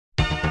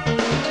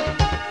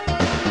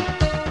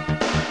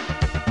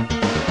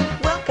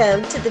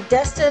Welcome to the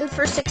Destined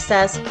for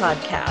Success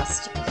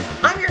podcast.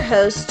 I'm your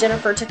host,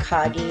 Jennifer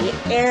Takagi,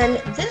 and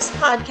this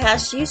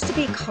podcast used to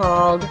be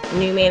called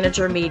New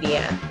Manager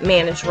Media,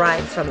 Manage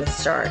Right from the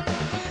Start.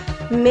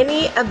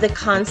 Many of the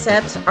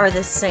concepts are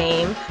the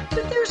same,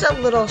 but there's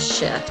a little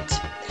shift.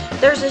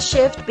 There's a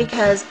shift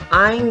because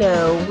I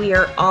know we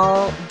are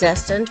all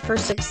destined for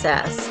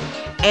success,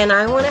 and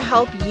I want to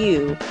help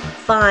you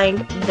find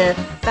the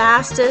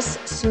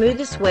fastest,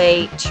 smoothest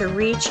way to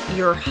reach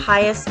your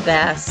highest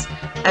best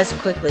as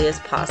quickly as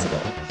possible.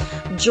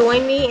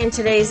 Join me in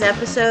today's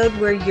episode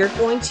where you're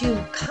going to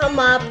come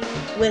up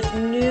with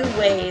new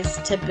ways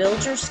to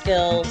build your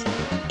skills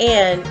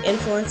and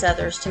influence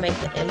others to make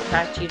the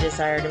impact you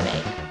desire to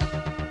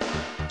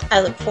make.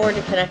 I look forward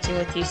to connecting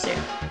with you soon.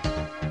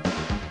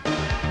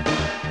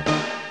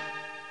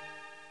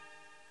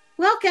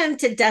 Welcome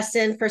to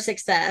Destined for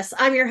Success.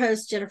 I'm your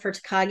host, Jennifer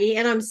Takagi,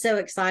 and I'm so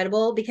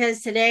excitable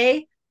because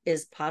today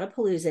is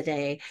Potapalooza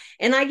Day,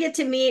 and I get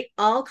to meet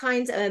all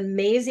kinds of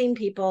amazing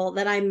people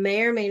that I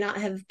may or may not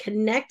have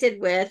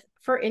connected with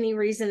for any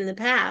reason in the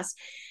past.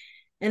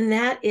 And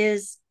that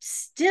is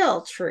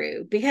still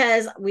true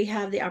because we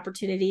have the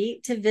opportunity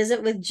to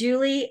visit with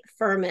Julie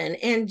Ferman,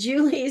 and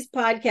Julie's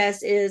podcast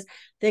is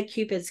The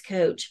Cupid's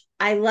Coach.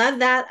 I love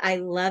that. I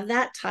love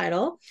that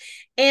title.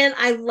 And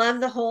I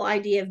love the whole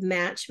idea of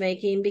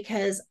matchmaking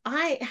because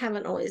I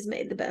haven't always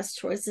made the best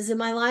choices in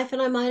my life,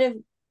 and I might have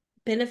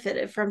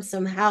benefited from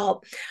some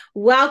help.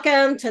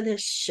 Welcome to the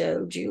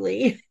show,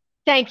 Julie.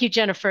 Thank you,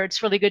 Jennifer.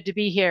 It's really good to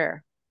be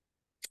here.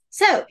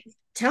 So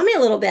tell me a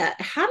little bit.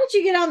 How did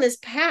you get on this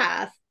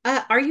path?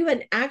 Are you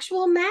an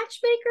actual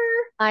matchmaker?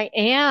 I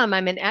am.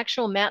 I'm an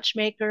actual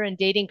matchmaker and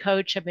dating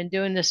coach. I've been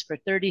doing this for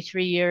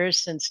 33 years,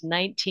 since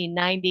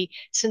 1990,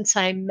 since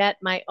I met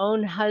my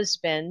own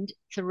husband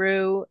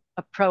through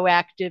a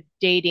proactive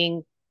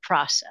dating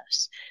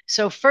process.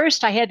 So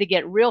first I had to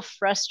get real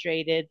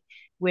frustrated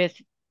with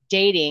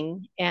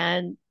dating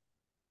and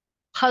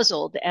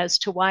puzzled as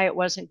to why it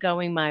wasn't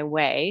going my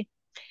way.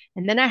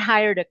 And then I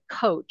hired a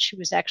coach who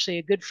was actually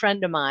a good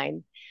friend of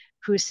mine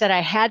who said I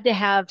had to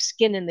have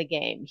skin in the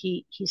game.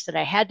 He said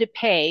I had to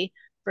pay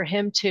for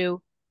him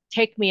to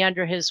take me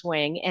under his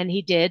wing, and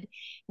he did.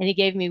 And he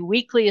gave me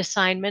weekly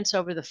assignments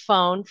over the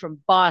phone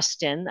from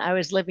Boston. I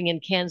was living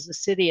in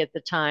Kansas City at the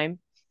time,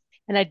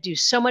 and I'd do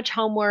so much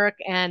homework,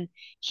 and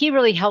he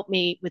really helped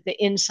me with the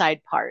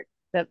inside part,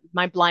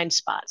 my blind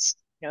spots.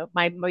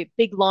 My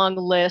big long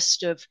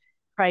list of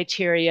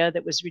criteria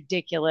that was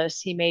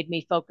ridiculous. He made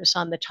me focus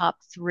on the top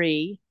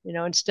three,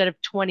 instead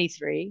of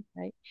 23,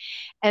 right?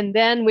 And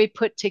then we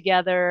put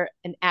together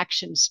an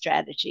action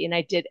strategy. And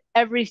I did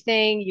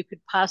everything you could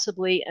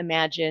possibly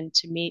imagine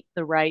to meet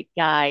the right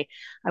guy.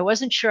 I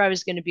wasn't sure I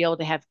was going to be able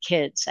to have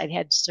kids. I'd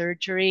had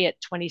surgery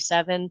at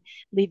 27,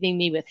 leaving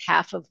me with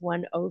half of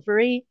one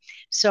ovary.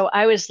 So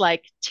I was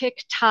like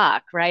tick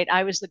tock, right?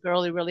 I was the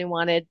girl who really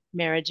wanted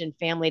marriage and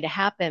family to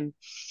happen.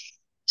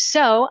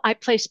 So I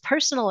placed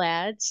personal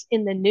ads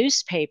in the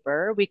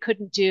newspaper. We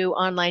couldn't do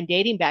online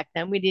dating back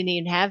then. We didn't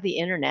even have the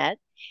internet.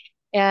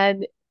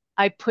 And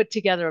I put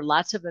together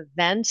lots of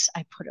events.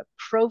 I put a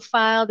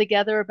profile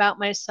together about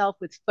myself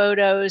with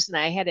photos, and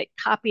I had it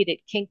copied at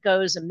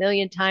Kinko's a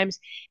million times.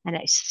 And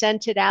I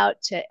sent it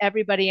out to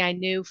everybody I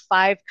knew,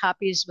 5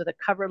 copies with a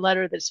cover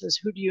letter that says,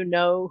 "Who do you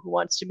know who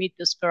wants to meet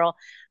this girl?"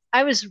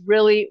 I was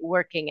really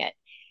working it.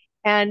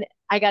 And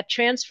I got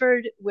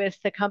transferred with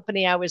the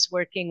company I was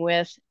working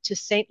with to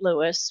St.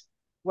 Louis,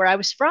 where I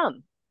was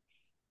from.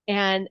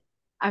 And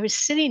I was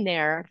sitting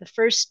there the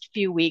first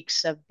few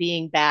weeks of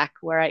being back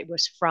where I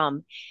was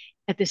from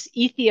at this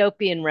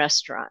Ethiopian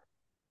restaurant,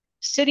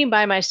 sitting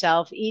by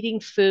myself,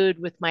 eating food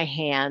with my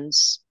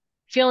hands,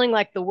 feeling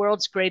like the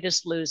world's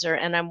greatest loser.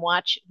 And I'm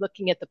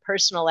looking at the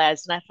personal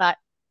ads, and I thought,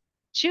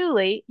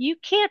 Julie, you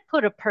can't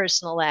put a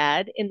personal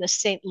ad in the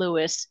St.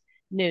 Louis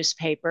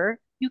newspaper.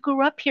 You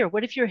grew up here.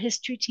 What if your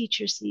history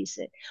teacher sees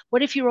it?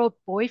 What if your old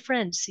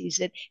boyfriend sees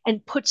it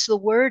and puts the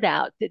word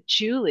out that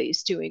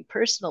Julie's doing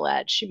personal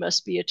ads? She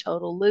must be a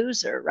total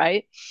loser,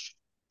 right?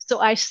 So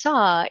I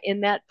saw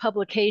in that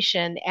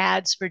publication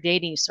ads for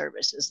dating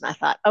services, and I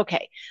thought,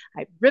 okay,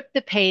 I ripped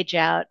the page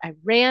out. I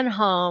ran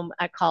home.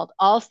 I called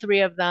all 3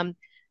 of them.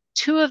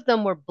 2 of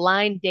them were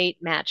blind date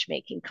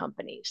matchmaking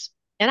companies.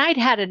 And I'd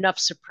had enough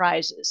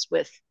surprises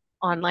with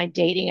online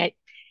dating.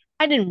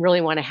 I didn't really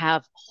want to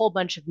have a whole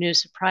bunch of new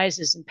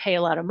surprises and pay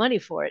a lot of money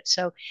for it.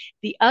 So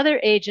the other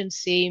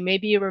agency,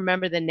 maybe you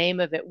remember the name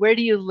of it. Where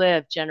do you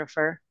live,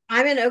 Jennifer?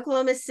 I'm in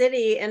Oklahoma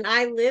City, and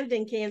I lived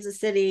in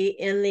Kansas City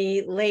in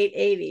the late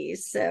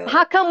 80s.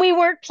 How So come we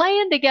weren't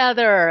playing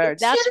together? it should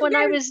That's have when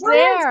I been was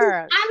friends because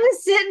there. I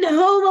was sitting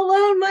home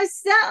alone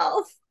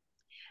myself.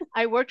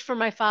 I worked for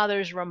my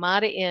father's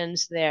Ramada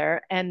Inns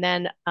there. And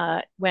then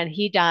when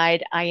he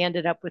died, I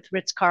ended up with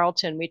Ritz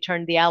Carlton. We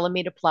turned the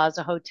Alameda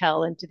Plaza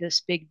Hotel into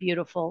this big,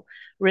 beautiful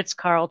Ritz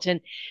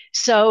Carlton.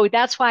 So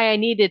that's why I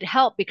needed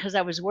help, because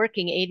I was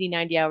working 80,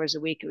 90 hours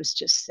a week. It was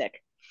just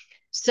sick.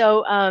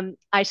 So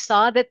I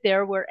saw that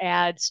there were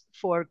ads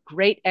for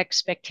Great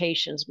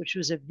Expectations, which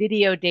was a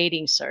video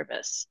dating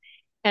service.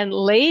 And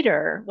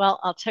later, well,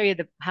 I'll tell you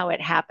how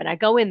it happened. I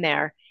go in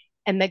there,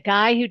 and the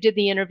guy who did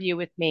the interview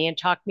with me and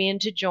talked me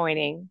into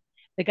joining,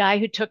 the guy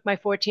who took my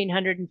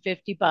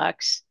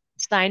 $1,450,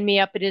 signed me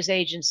up at his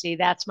agency,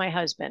 that's my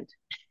husband.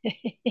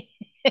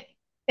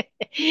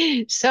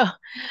 So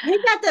He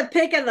got the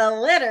pick of the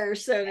litter,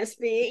 so to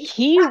speak.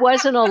 he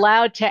wasn't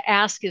allowed to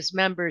ask his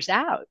members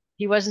out.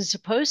 He wasn't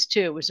supposed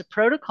to. It was a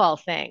protocol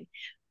thing.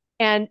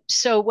 And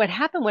so what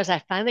happened was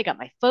I finally got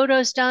my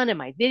photos done and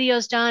my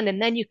videos done,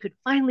 and then you could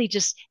finally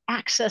just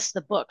access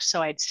the books.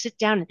 So I'd sit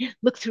down and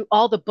look through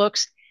all the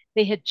books.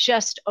 They had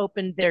just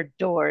opened their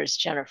doors,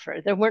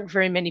 Jennifer. There weren't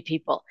very many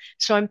people.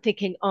 So I'm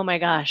thinking, oh my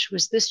gosh,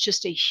 was this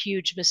just a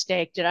huge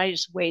mistake? Did I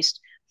just waste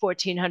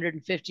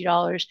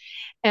 $1,450?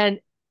 And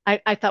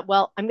I thought,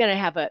 well, I'm going to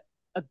have a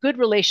good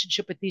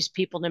relationship with these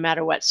people no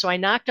matter what. So I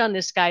knocked on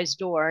this guy's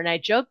door and I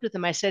joked with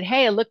him. I said,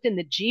 hey, I looked in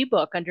the G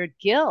book under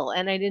Gil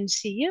and I didn't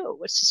see you.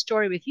 What's the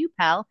story with you,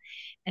 pal?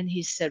 And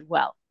he said,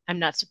 well, I'm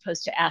not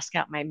supposed to ask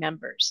out my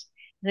members.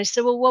 And I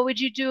said, well, what would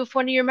you do if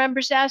one of your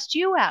members asked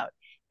you out?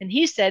 And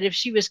he said, if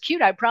she was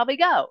cute, I'd probably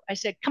go. I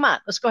said, come on,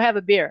 let's go have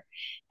a beer.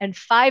 And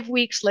 5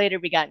 weeks later,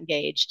 we got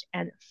engaged.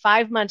 And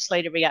 5 months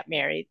later, we got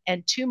married.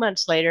 And 2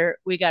 months later,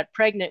 we got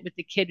pregnant with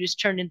the kid who's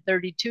turning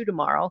 32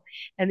 tomorrow.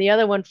 And the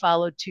other one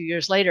followed 2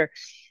 years later.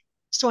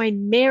 So I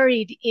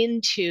married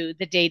into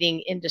the dating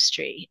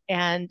industry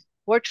and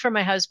worked for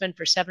my husband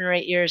for 7 or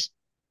 8 years.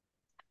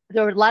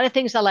 There were a lot of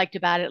things I liked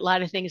about it, a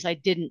lot of things I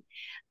didn't.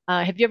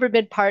 Have you ever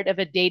been part of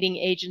a dating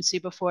agency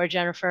before,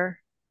 Jennifer?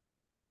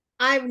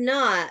 I've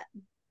not,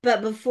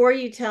 but before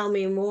you tell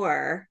me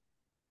more,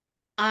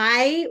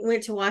 I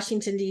went to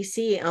Washington,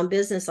 D.C. on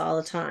business all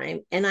the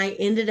time, and I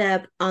ended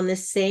up on the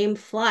same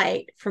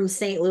flight from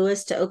St.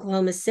 Louis to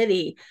Oklahoma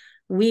City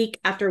week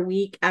after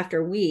week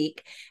after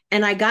week.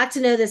 And I got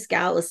to know this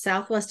gal with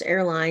Southwest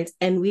Airlines,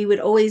 and we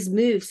would always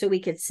move so we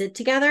could sit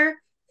together.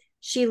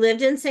 She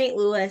lived in St.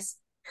 Louis.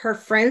 Her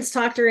friends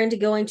talked her into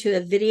going to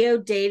a video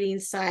dating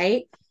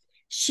site.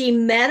 She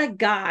met a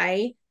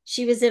guy.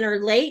 She was in her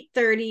late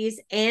 30s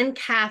and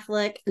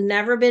Catholic,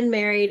 never been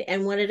married,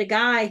 and wanted a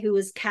guy who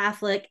was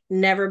Catholic,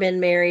 never been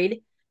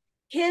married.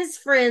 His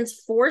friends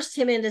forced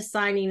him into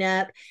signing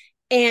up.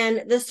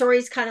 And the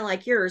story's kind of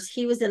like yours.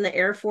 He was in the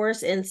Air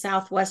Force in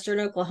southwestern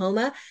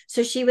Oklahoma.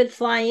 So she would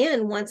fly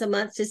in once a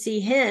month to see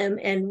him,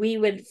 and we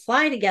would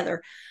fly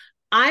together.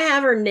 I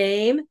have her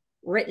name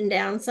written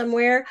down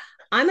somewhere.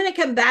 I'm going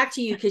to come back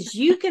to you because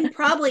you can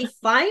probably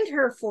find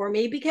her for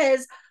me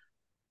because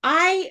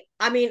I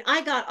mean,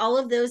 I got all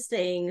of those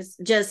things.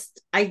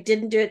 Just I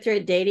didn't do it through a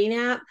dating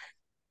app,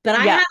 but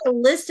I Yeah, had a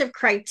list of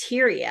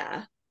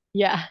criteria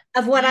yeah.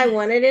 of what I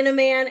wanted in a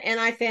man, and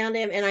I found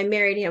him and I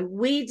married him.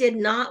 We did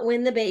not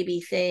win the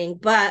baby thing,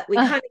 but we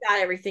Uh, kind of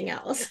got everything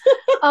else.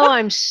 oh,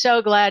 I'm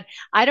so glad.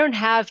 I don't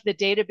have the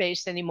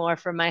database anymore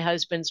from my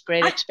husband's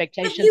Great But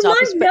Expectations you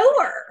office, might but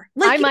know her.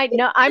 I Like you might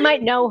know I might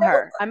might know know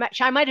her.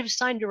 I might have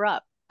signed her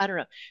up. I don't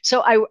know.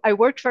 So I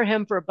worked for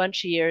him for a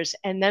bunch of years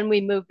and then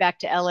we moved back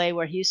to LA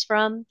where he's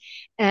from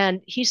and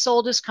he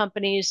sold his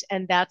companies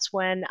and that's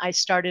when I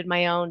started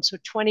my own. So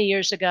 20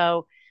 years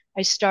ago,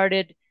 I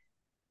started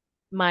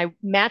my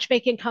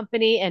matchmaking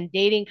company and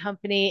dating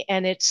company,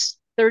 and it's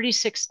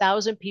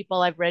 36,000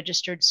 people I've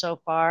registered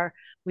so far.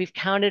 We've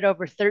counted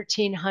over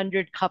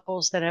 1,300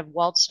 couples that have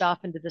waltzed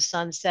off into the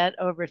sunset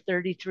over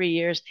 33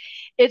 years.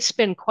 It's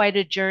been quite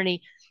a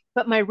journey.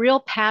 But my real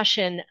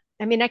passion,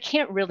 I mean, I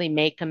can't really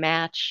make a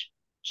match.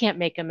 Can't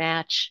make a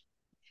match.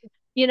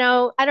 I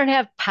don't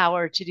have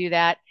power to do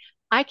that.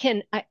 I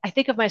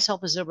think of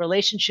myself as a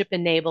relationship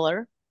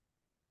enabler.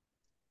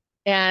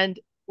 And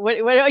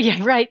oh yeah,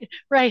 right,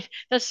 right.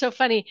 That's so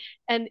funny.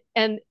 And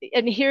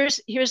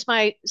here's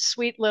my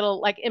sweet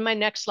little like in my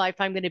next life,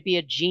 I'm going to be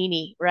a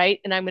genie, right?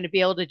 And I'm going to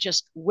be able to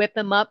just whip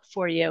them up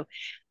for you.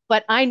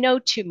 But I know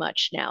too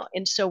much now.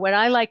 And so what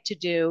I like to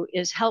do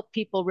is help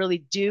people really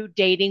do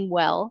dating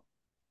well.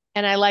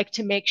 And I like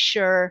to make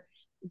sure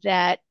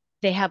that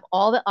they have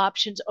all the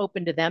options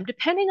open to them,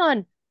 depending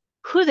on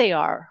who they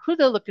are, who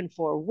they're looking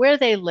for, where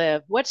they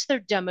live, what's their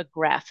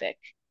demographic.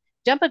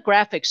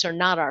 Demographics are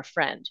not our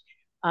friend.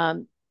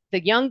 Um,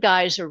 the young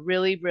guys are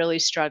really, really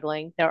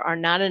struggling. There are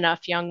not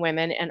enough young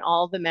women, and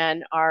all the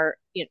men are,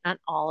 not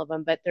all of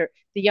them, but the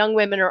young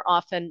women are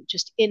often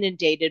just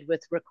inundated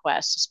with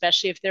requests,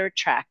 especially if they're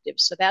attractive.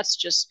 So that's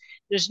just,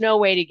 there's no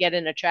way to get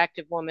an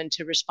attractive woman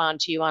to respond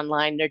to you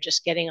online. They're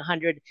just getting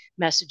 100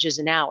 messages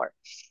an hour.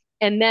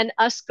 And then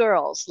us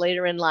girls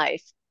later in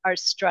life are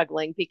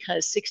struggling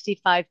because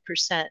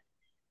 65%,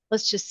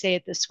 let's just say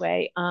it this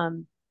way,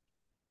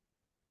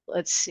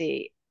 let's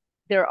see,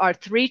 there are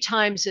 3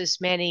 times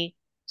as many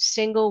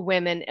single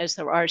women as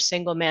there are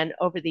single men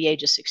over the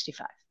age of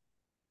 65.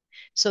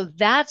 So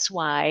that's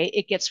why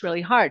it gets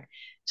really hard.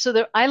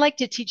 So I like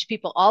to teach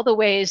people all the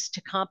ways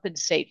to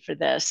compensate for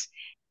this.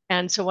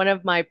 And so one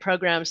of my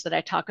programs that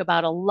I talk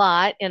about a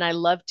lot, and I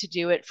love to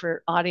do it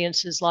for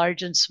audiences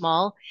large and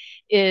small,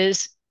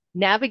 is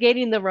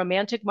navigating the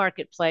romantic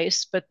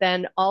marketplace, but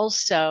then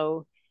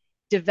also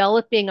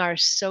developing our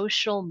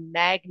social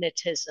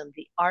magnetism,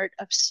 the art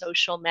of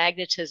social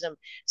magnetism.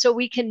 So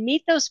we can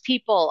meet those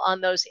people on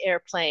those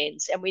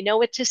airplanes and we know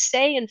what to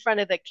say in front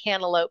of the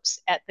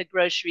cantaloupes at the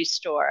grocery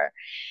store.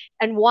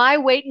 And why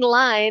wait in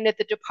line at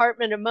the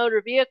Department of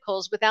Motor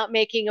Vehicles without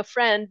making a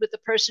friend with the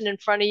person in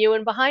front of you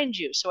and behind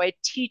you? So I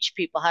teach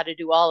people how to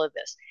do all of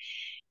this.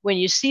 When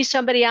you see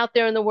somebody out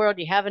there in the world,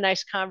 you have a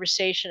nice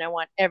conversation. I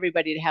want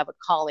everybody to have a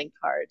calling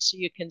card so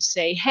you can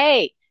say,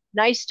 hey,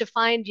 nice to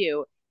find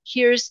you.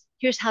 Here's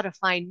how to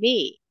find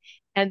me.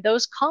 And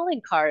those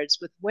calling cards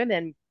with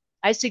women,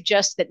 I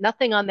suggest that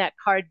nothing on that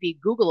card be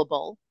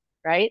Googleable,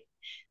 right?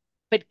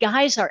 But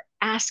guys are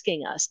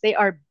asking us, they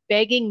are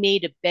begging me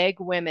to beg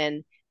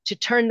women to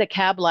turn the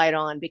cab light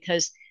on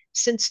because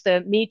since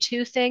the Me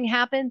Too thing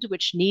happened,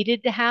 which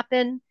needed to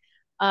happen,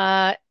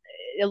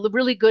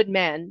 really good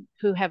men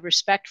who have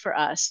respect for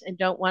us and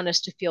don't want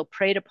us to feel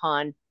preyed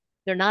upon,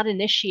 they're not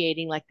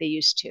initiating like they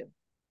used to.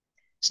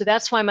 So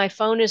that's why my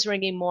phone is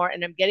ringing more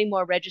and I'm getting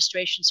more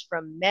registrations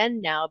from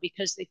men now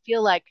because they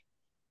feel like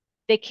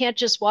they can't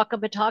just walk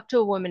up and talk to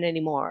a woman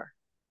anymore.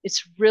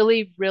 It's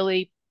really,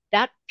 really,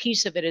 that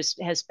piece of it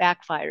has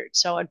backfired.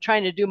 So I'm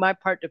trying to do my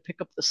part to pick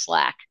up the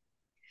slack.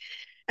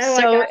 Oh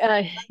my So gosh, I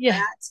love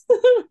yeah,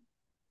 that.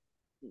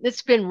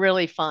 it's been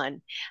really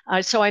fun.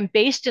 So I'm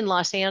based in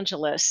Los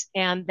Angeles,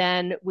 and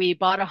then we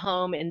bought a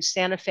home in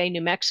Santa Fe,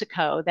 New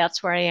Mexico.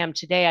 That's where I am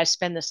today. I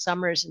spend the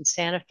summers in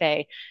Santa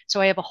Fe.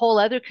 So I have a whole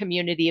other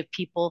community of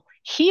people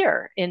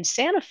here in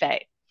Santa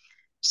Fe.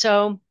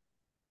 So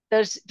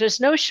there's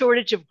no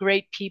shortage of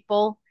great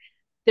people.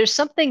 There's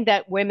something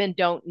that women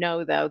don't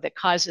know though that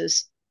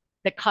causes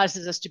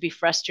us to be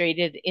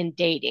frustrated in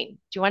dating.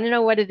 Do you want to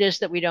know what it is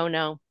that we don't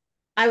know?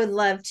 I would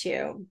love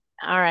to.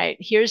 All right,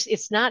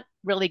 it's not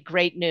really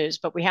great news,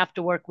 but we have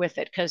to work with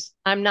it because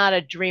I'm not a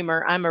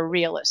dreamer, I'm a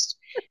realist.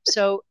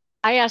 So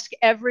I ask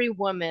every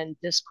woman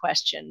this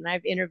question, and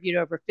I've interviewed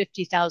over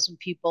 50,000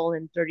 people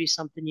in 30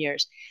 something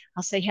years.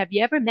 I'll say, have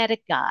you ever met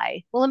a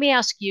guy? Well, let me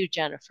ask you,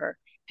 Jennifer,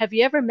 have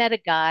you ever met a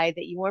guy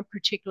that you weren't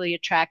particularly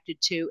attracted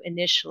to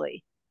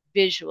initially,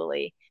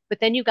 visually,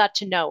 but then you got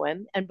to know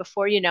him, and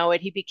before you know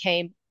it, he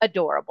became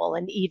adorable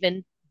and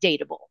even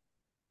dateable?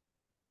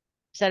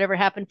 Has that ever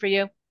happened for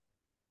you?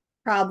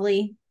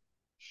 Probably.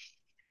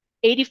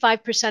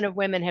 85% of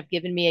women have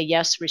given me a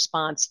yes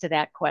response to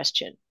that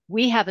question.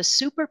 We have a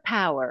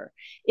superpower.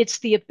 It's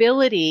the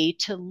ability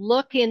to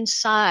look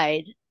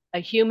inside a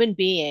human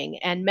being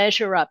and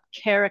measure up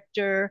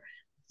character,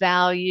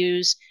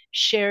 values,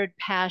 shared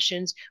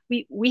passions.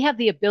 We have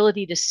the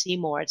ability to see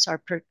more. It's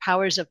our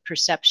powers of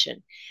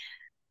perception.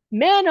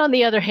 Men, on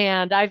the other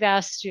hand, I've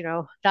asked,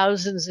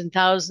 thousands and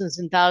thousands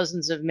and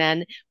thousands of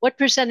men, what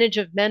percentage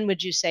of men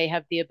would you say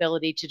have the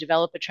ability to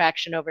develop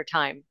attraction over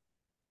time?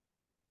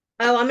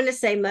 Oh, I'm going to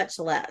say much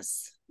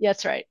less. Yeah,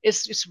 that's right.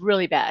 It's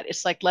really bad.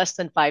 It's like less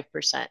than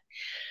 5%.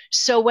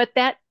 So what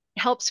that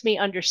helps me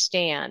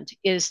understand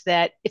is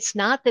that it's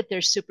not that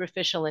they're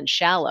superficial and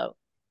shallow.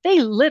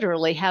 They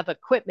literally have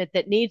equipment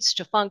that needs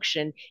to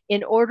function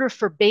in order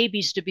for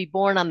babies to be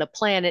born on the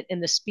planet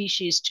and the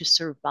species to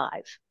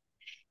survive.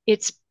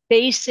 It's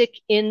basic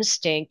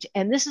instinct.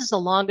 And this is the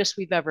longest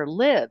we've ever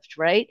lived,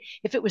 right?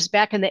 If it was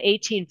back in the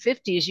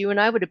 1850s, you and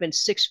I would have been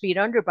 6 feet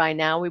under by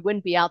now. We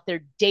wouldn't be out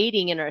there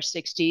dating in our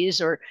 60s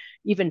or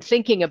even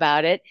thinking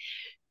about it.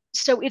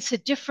 So it's a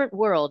different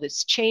world.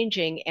 It's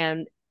changing.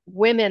 And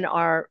women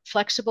are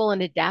flexible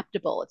and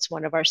adaptable. It's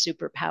one of our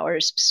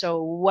superpowers.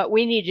 So what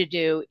we need to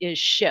do is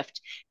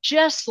shift,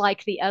 just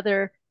like the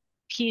other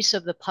piece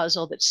of the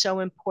puzzle that's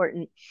so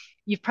important.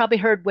 You've probably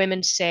heard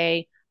women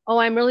say, oh,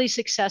 I'm really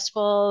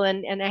successful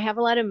and I have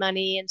a lot of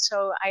money. And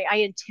so I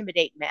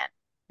intimidate men.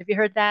 Have you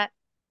heard that?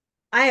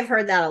 I have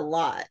heard that a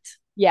lot.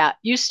 Yeah,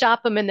 you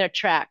stop them in their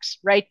tracks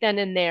right then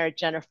and there,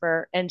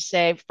 Jennifer, and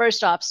say,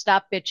 first off,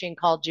 stop bitching,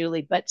 call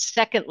Julie. But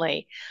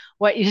secondly,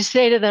 what you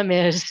say to them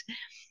is,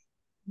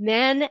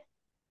 men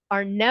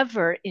are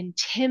never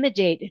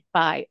intimidated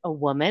by a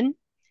woman.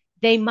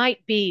 They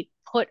might be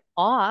put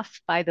off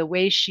by the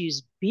way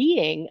she's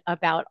being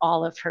about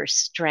all of her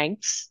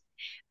strengths,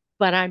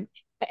 but I'm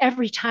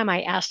every time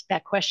I ask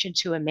that question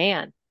to a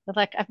man, they're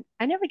like,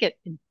 I never get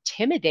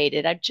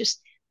intimidated.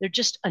 They're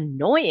just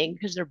annoying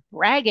because they're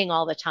bragging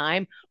all the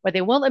time, or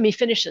they won't let me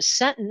finish a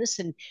sentence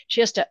and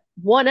she has to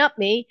one up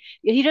me.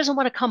 He doesn't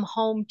want to come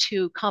home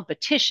to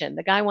competition.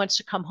 The guy wants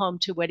to come home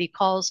to what he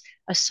calls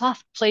a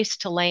soft place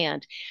to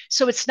land.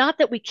 So it's not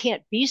that we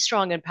can't be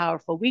strong and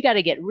powerful. We got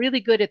to get really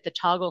good at the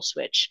toggle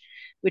switch,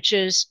 which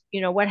is,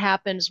 what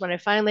happens when I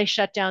finally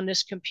shut down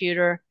this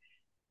computer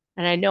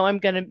and I know I'm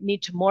going to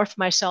need to morph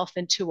myself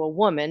into a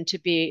woman to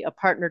be a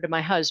partner to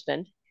my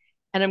husband.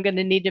 And I'm going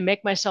to need to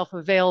make myself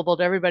available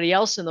to everybody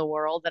else in the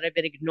world that I've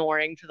been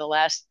ignoring for the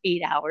last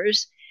 8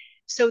 hours.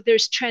 So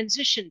there's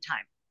transition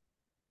time,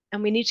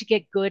 and we need to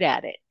get good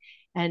at it.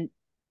 And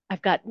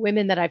I've got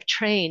women that I've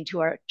trained who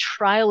are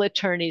trial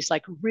attorneys,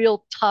 like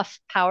real tough,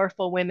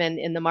 powerful women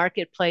in the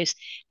marketplace.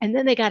 And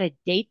then they got a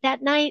date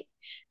that night.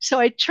 So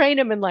I train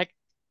them in like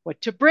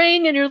what to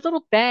bring in your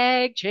little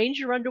bag, change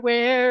your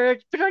underwear,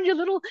 put on your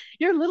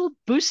little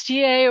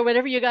bustier or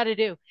whatever you got to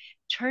do.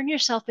 Turn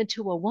yourself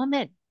into a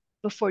woman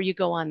before you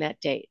go on that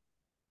date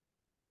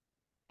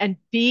and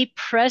be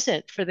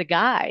present for the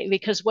guy,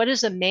 because what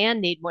does a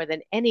man need more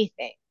than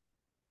anything?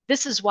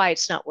 This is why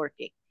it's not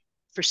working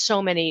for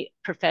so many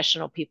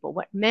professional people.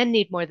 What men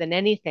need more than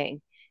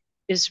anything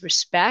is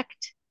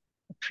respect,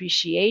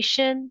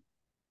 appreciation,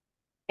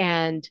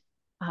 and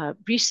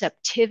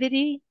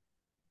receptivity.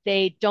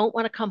 They don't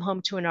want to come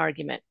home to an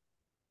argument.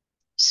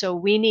 So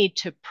we need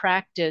to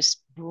practice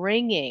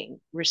bringing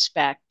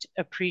respect,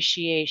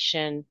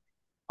 appreciation,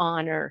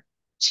 honor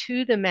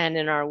to the men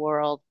in our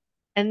world.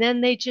 And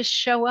then they just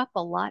show up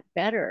a lot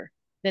better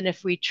than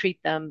if we treat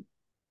them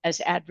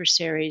as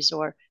adversaries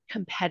or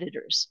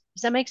competitors.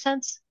 Does that make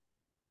sense?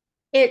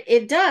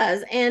 It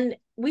does. And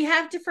we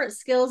have different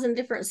skills and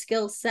different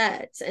skill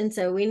sets. And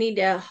so we need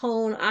to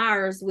hone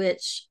ours,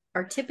 which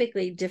are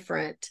typically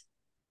different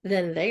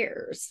than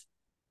theirs.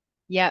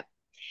 Yep.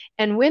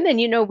 And women,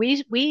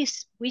 we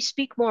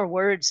speak more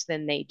words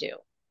than they do.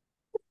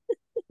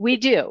 We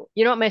do.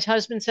 You know what my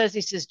husband says?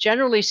 He says,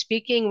 generally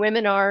speaking,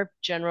 women are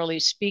generally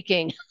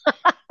speaking.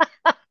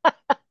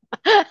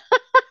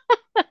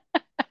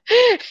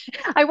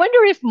 I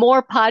wonder if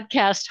more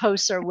podcast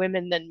hosts are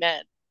women than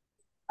men.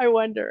 I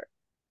wonder.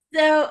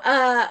 So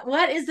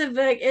what is the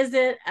book? Is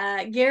it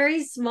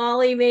Gary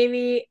Smalley,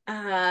 maybe?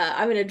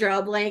 I'm gonna draw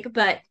a blank,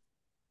 but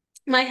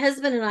my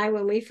husband and I,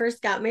 when we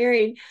first got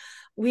married,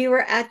 we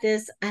were at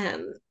this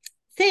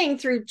thing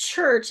through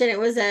church, and it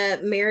was a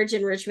marriage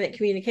enrichment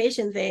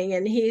communication thing.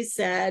 And he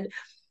said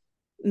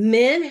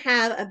men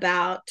have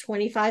about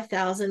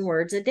 25,000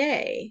 words a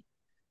day.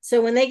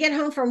 So when they get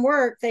home from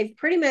work, they've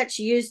pretty much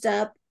used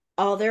up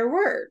all their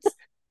words.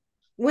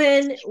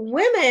 When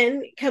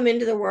women come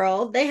into the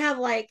world, they have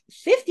like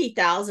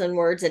 50,000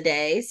 words a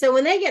day. So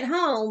when they get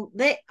home,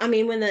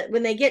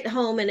 when they get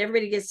home and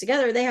everybody gets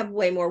together, they have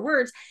way more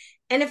words.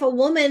 And if a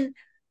woman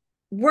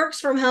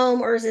works from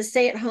home or is a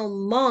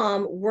stay-at-home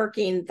mom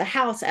working the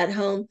house at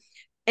home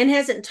and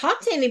hasn't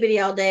talked to anybody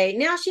all day,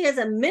 now she has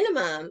a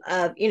minimum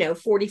of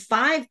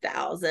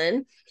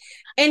 45,000,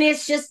 and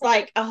it's just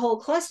like a whole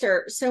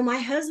cluster. So my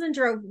husband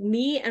drove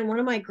me and one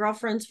of my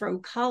girlfriends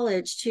from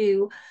college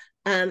to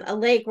a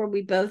lake where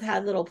we both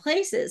had little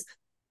places,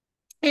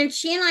 and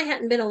she and I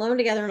hadn't been alone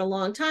together in a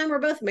long time. We're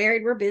both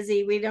married, we're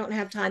busy, we don't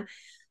have time.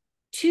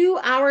 2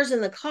 hours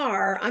in the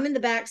car, I'm in the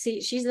back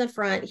seat, she's in the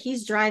front,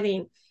 he's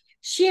driving.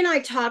 She and I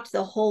talked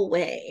the whole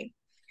way.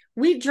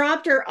 We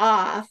dropped her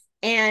off,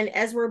 and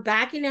as we're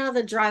backing out of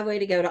the driveway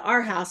to go to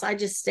our house, I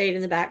just stayed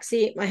in the back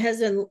seat. My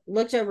husband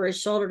looked over his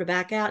shoulder to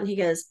back out, and he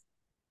goes,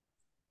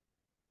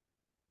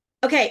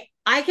 okay,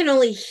 I can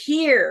only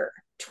hear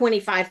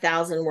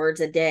 25,000 words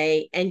a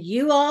day, and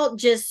you all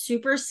just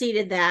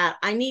superseded that.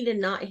 I need to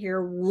not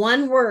hear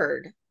one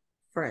word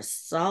for a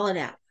solid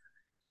hour.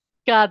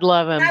 God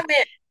love him. I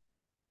meant,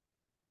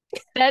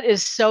 That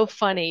is so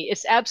funny.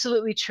 It's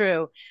absolutely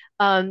true.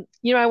 I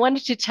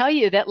wanted to tell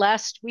you that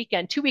last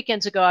weekend, 2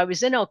 weekends ago, I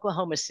was in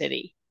Oklahoma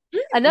City.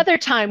 Another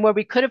time where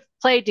we could have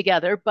played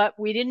together, but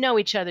we didn't know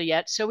each other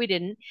yet, so we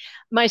didn't.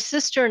 My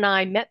sister and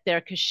I met there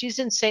because she's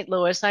in St.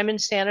 Louis. I'm in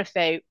Santa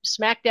Fe.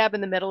 Smack dab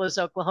in the middle is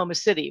Oklahoma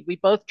City. We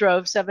both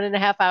drove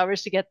 7.5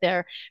 hours to get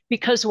there.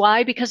 Because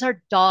why? Because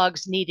our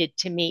dogs needed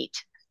to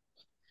meet.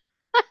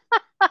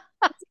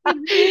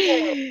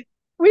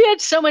 We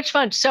had so much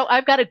fun. So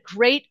I've got a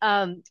great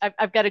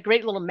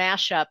little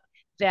mashup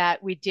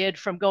that we did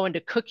from going to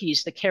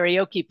Cookies, the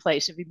karaoke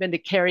place. Have you been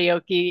to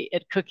karaoke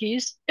at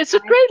Cookies? It's a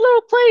great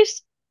little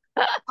place.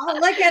 I'll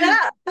look it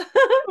up.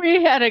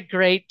 We had a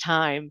great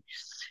time.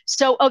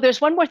 So, there's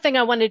one more thing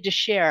I wanted to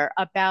share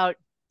about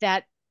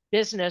that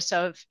business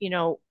of,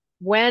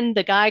 when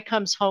the guy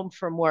comes home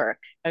from work,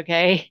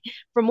 okay,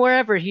 from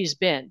wherever he's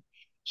been,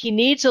 he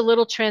needs a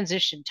little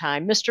transition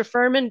time. Mr.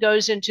 Ferman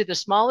goes into the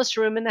smallest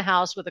room in the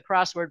house with a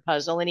crossword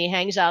puzzle, and he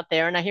hangs out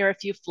there, and I hear a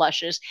few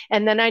flushes,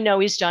 and then I know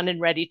he's done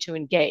and ready to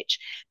engage.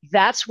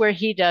 That's where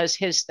he does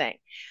his thing.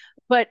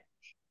 But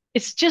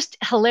it's just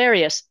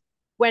hilarious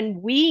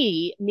when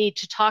we need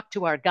to talk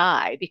to our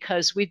guy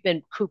because we've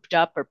been cooped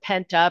up or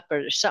pent up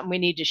or there's something we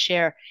need to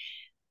share.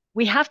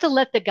 We have to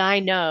let the guy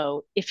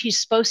know if he's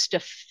supposed to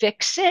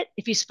fix it,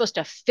 if he's supposed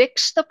to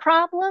fix the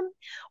problem,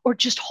 or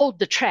just hold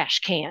the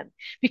trash can.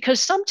 Because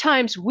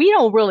sometimes we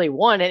don't really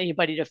want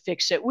anybody to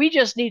fix it. We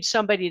just need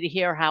somebody to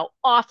hear how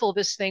awful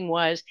this thing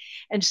was.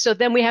 And so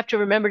then we have to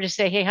remember to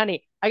say, hey,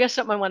 honey, I got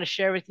something I want to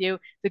share with you.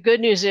 The good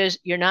news is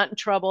you're not in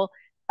trouble.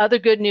 Other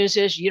good news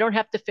is you don't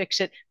have to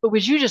fix it, but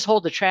would you just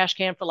hold the trash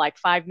can for like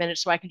 5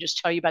 minutes so I can just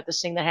tell you about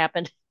this thing that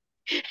happened?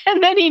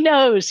 And then he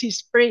knows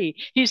he's free,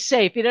 he's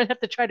safe. He doesn't have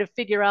to try to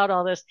figure out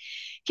all this.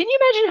 Can you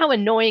imagine how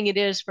annoying it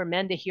is for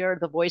men to hear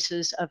the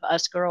voices of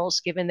us girls,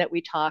 given that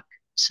we talk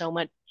so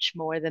much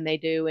more than they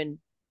do? And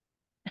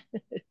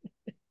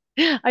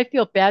I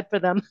feel bad for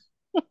them.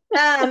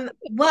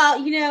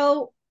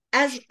 Well,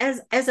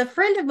 as a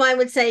friend of mine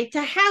would say,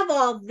 to have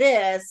all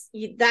this,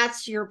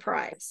 that's your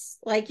price.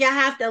 Like you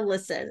have to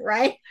listen,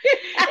 right?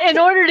 In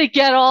order to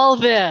get all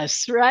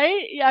this,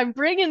 right? Yeah, I'm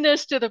bringing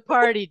this to the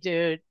party,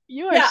 dude.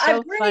 You are Yeah, I'm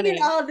so bringing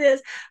funny. all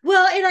this.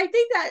 Well, and I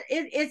think that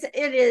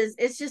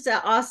it's just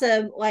an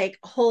awesome like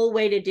whole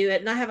way to do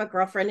it. And I have a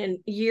girlfriend, and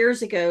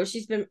years ago,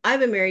 I've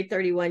been married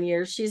 31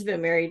 years. She's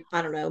been married,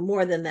 I don't know,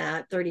 more than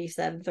that,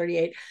 37,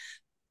 38.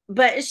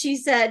 But she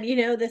said,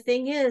 the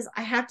thing is,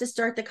 I have to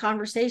start the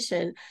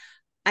conversation.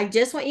 I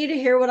just want you to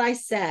hear what I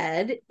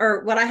said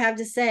or what I have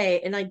to say,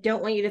 and I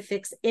don't want you to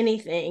fix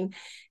anything.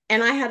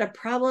 And I had a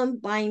problem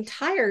buying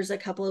tires a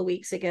couple of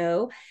weeks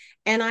ago.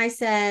 And I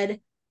said,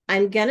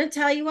 I'm going to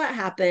tell you what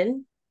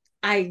happened.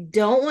 I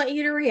don't want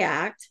you to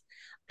react.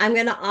 I'm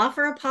going to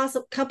offer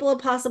couple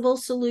of possible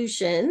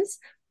solutions.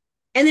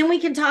 And then we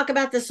can talk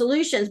about the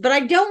solutions. But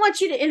I don't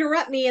want you to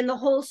interrupt me in the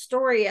whole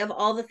story of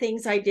all the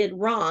things I did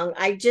wrong.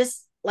 I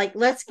just like,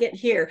 let's get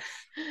here.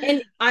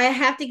 And I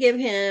have to give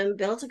him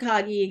Bill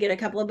Takagi, you get a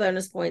couple of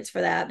bonus points for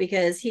that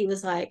because he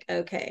was like,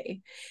 okay.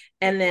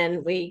 And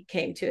then we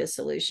came to a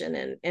solution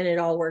and it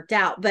all worked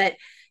out. But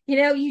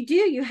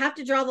you have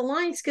to draw the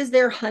lines because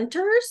they're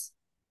hunters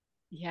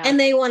Yeah. and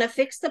they want to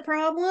fix the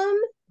problem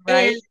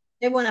and Right.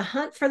 they want to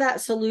hunt for that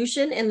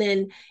solution. And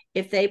then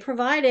if they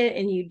provide it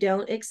and you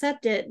don't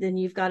accept it, then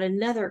you've got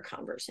another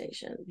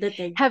conversation that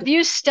they Have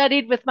you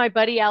studied with my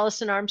buddy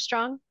Allison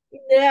Armstrong?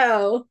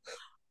 know.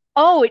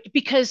 Oh,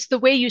 because the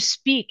way you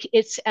speak,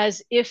 it's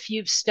as if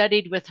you've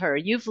studied with her.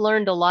 You've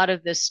learned a lot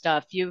of this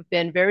stuff. You've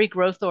been very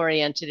growth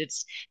oriented.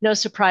 It's no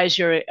surprise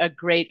you're a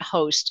great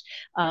host.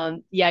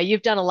 Yeah,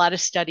 you've done a lot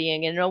of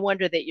studying, and no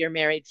wonder that you're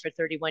married for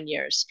 31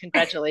 years.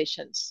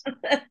 Congratulations.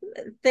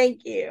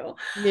 Thank you.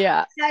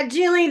 Yeah.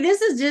 Julie, this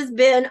has just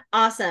been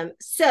awesome.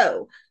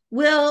 So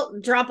we'll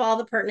drop all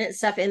the pertinent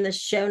stuff in the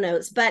show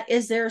notes, but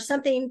is there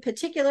something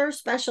particular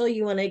special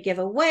you want to give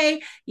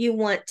away? You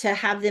want to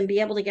have them be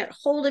able to get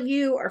hold of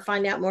you or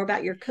find out more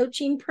about your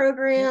coaching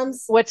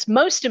programs? What's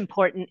most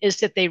important is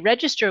that they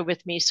register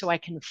with me so I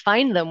can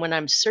find them when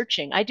I'm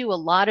searching. I do a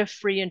lot of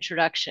free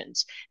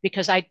introductions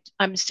because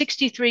I'm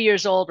 63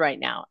 years old right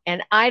now,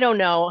 and I don't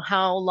know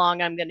how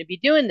long I'm going to be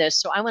doing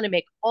this. So I want to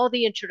make all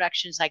the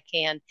introductions I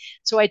can.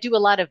 So I do a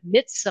lot of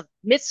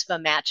mitzvah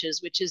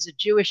matches, which is a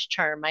Jewish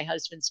term. My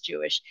husband's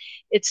Jewish.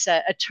 It's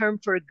a term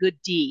for a good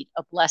deed,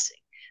 a blessing.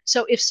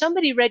 So if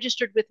somebody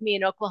registered with me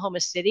in Oklahoma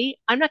City,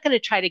 I'm not going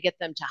to try to get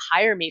them to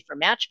hire me for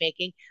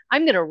matchmaking.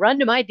 I'm going to run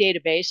to my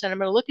database and I'm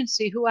going to look and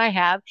see who I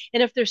have.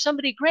 And if there's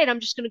somebody great, I'm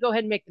just going to go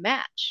ahead and make the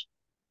match.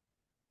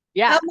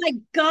 Yeah. Oh my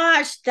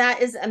gosh,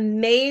 that is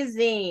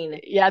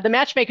amazing. Yeah. The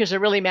matchmakers are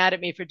really mad at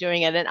me for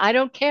doing it. And I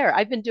don't care.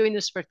 I've been doing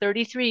this for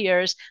 33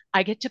 years.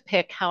 I get to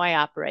pick how I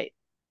operate.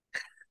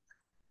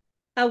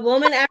 A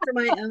woman after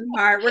my own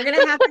heart. We're going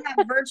to have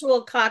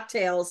virtual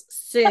cocktails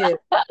soon.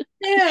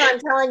 Soon, I'm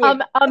telling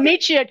you. I'll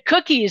meet you at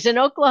Cookies in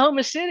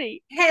Oklahoma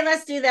City. Hey,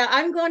 let's do that.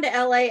 I'm going to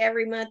LA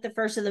every month, the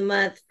first of the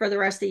month for the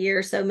rest of the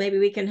year. So maybe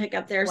we can hook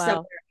up there Wow.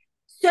 somewhere.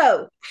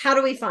 So, how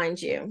do we find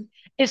you?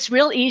 It's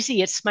real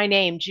easy. It's my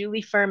name,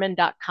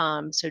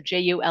 julieferman.com. So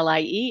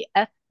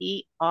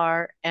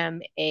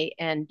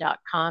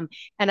JuliefErman.com.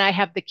 And I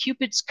have the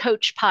Cupid's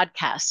Coach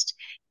podcast.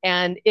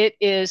 And it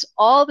is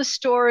all the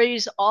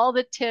stories, all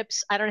the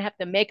tips. I don't have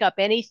to make up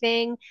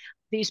anything.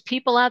 These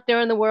people out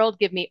there in the world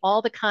give me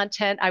all the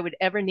content I would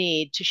ever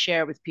need to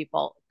share with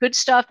people. Good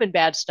stuff and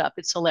bad stuff.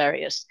 It's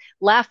hilarious.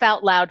 Laugh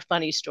out loud,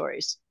 funny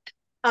stories.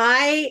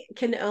 I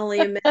can only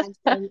imagine.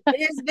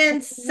 It has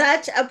been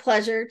such a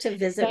pleasure to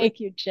visit with Thank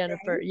you,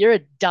 Jennifer. You're a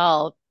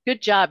doll.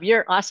 Good job.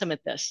 You're awesome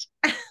at this.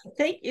 you.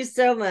 Thank you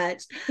so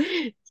much.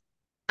 I'm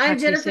Talk to you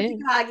Jennifer soon.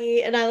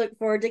 Takagi, and I look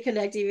forward to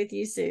connecting with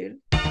you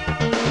soon.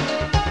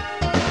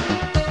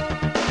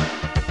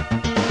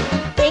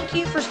 Thank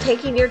you for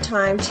taking your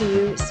time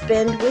to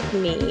spend with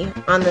me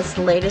on this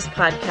latest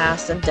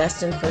podcast of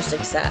Destined for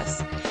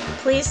Success.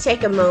 Please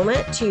take a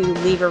moment to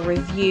leave a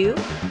review,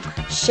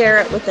 share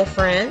it with a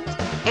friend,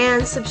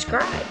 and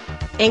subscribe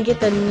and get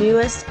the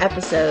newest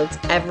episodes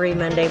every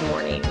Monday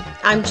morning.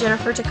 I'm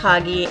Jennifer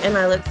Takagi, and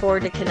I look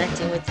forward to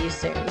connecting with you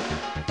soon.